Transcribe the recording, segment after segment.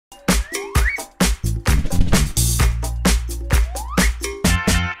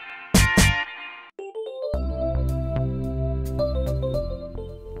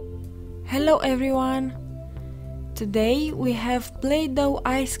Hello everyone! Today we have Play-Doh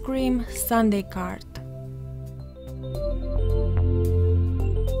ice cream Sundae cart.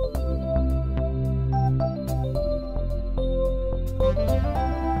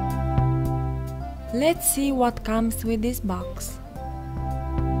 Let's see what comes with this box.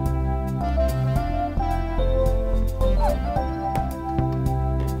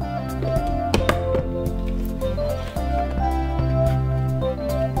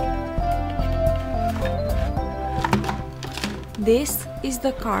 This is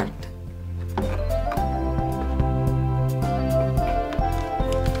the cart.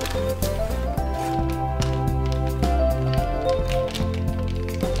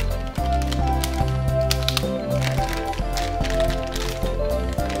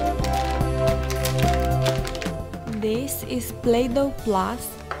 This is Play-Doh Plus,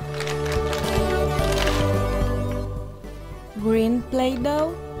 green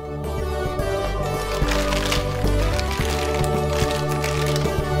Play-Doh,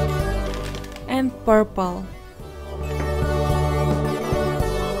 and purple.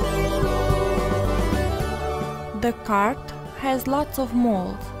 The cart has lots of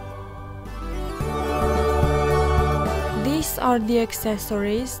molds. These are the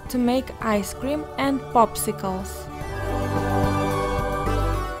accessories to make ice cream and popsicles.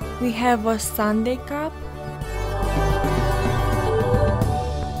 We have a sundae cup,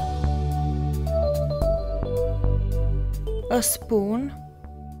 a spoon,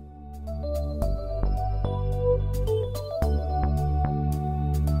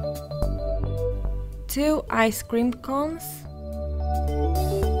 two ice cream cones,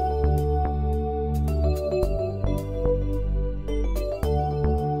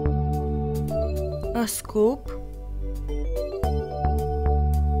 a scoop,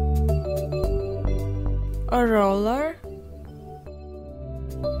 a roller,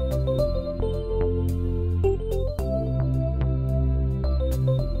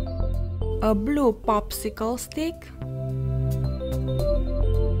 a blue popsicle stick,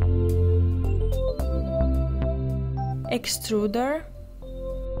 extruder,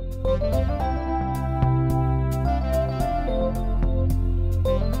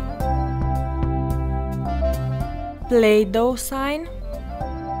 Play-Doh sign,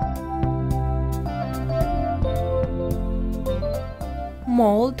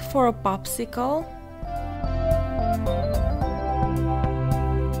 mold for a popsicle,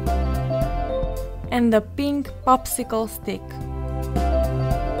 and a pink popsicle stick.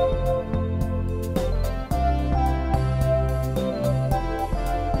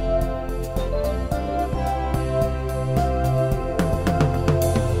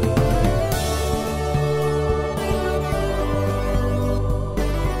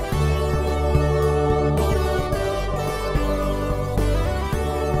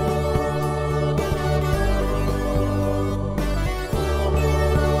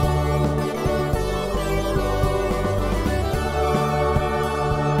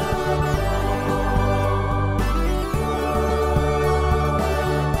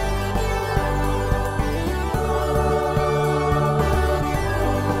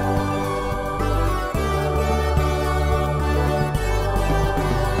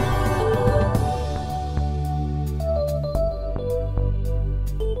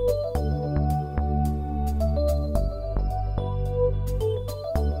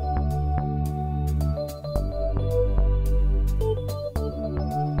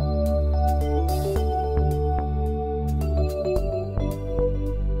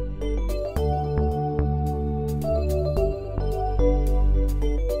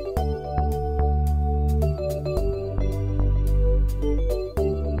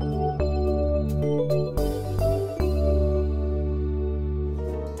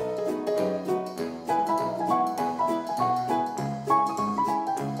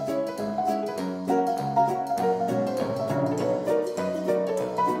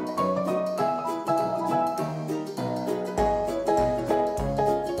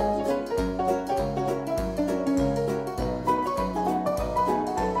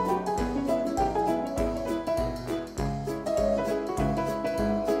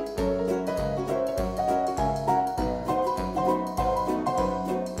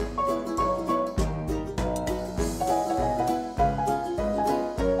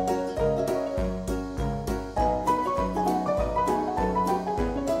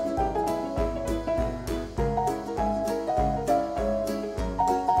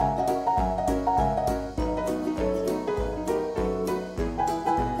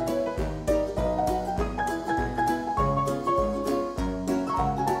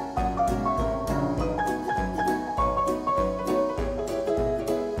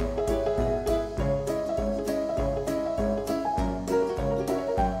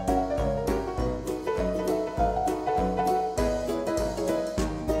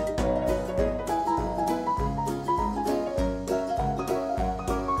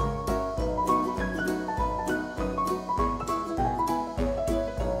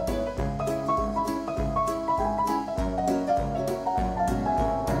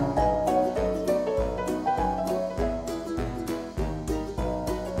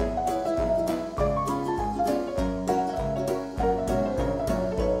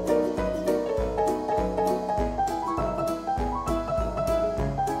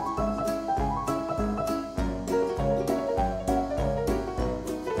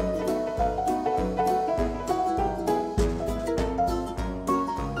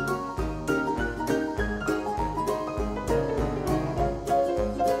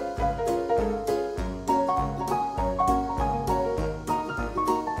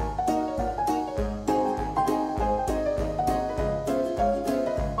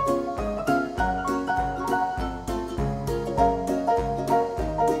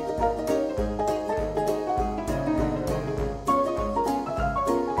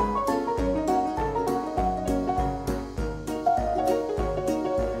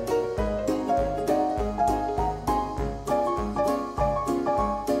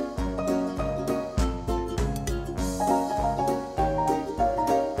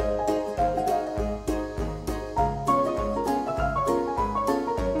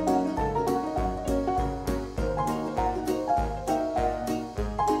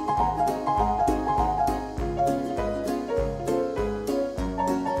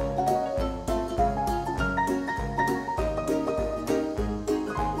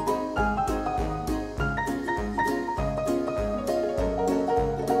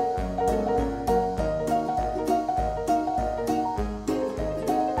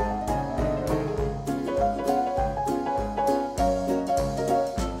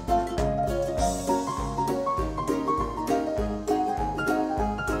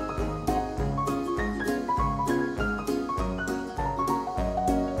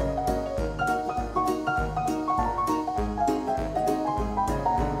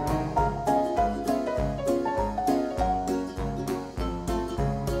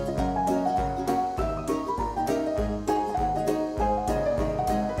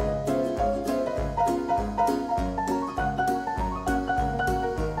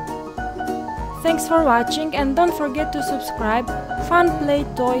 Thanks for watching and don't forget to subscribe Fun Play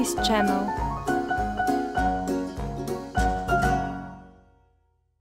Toys channel.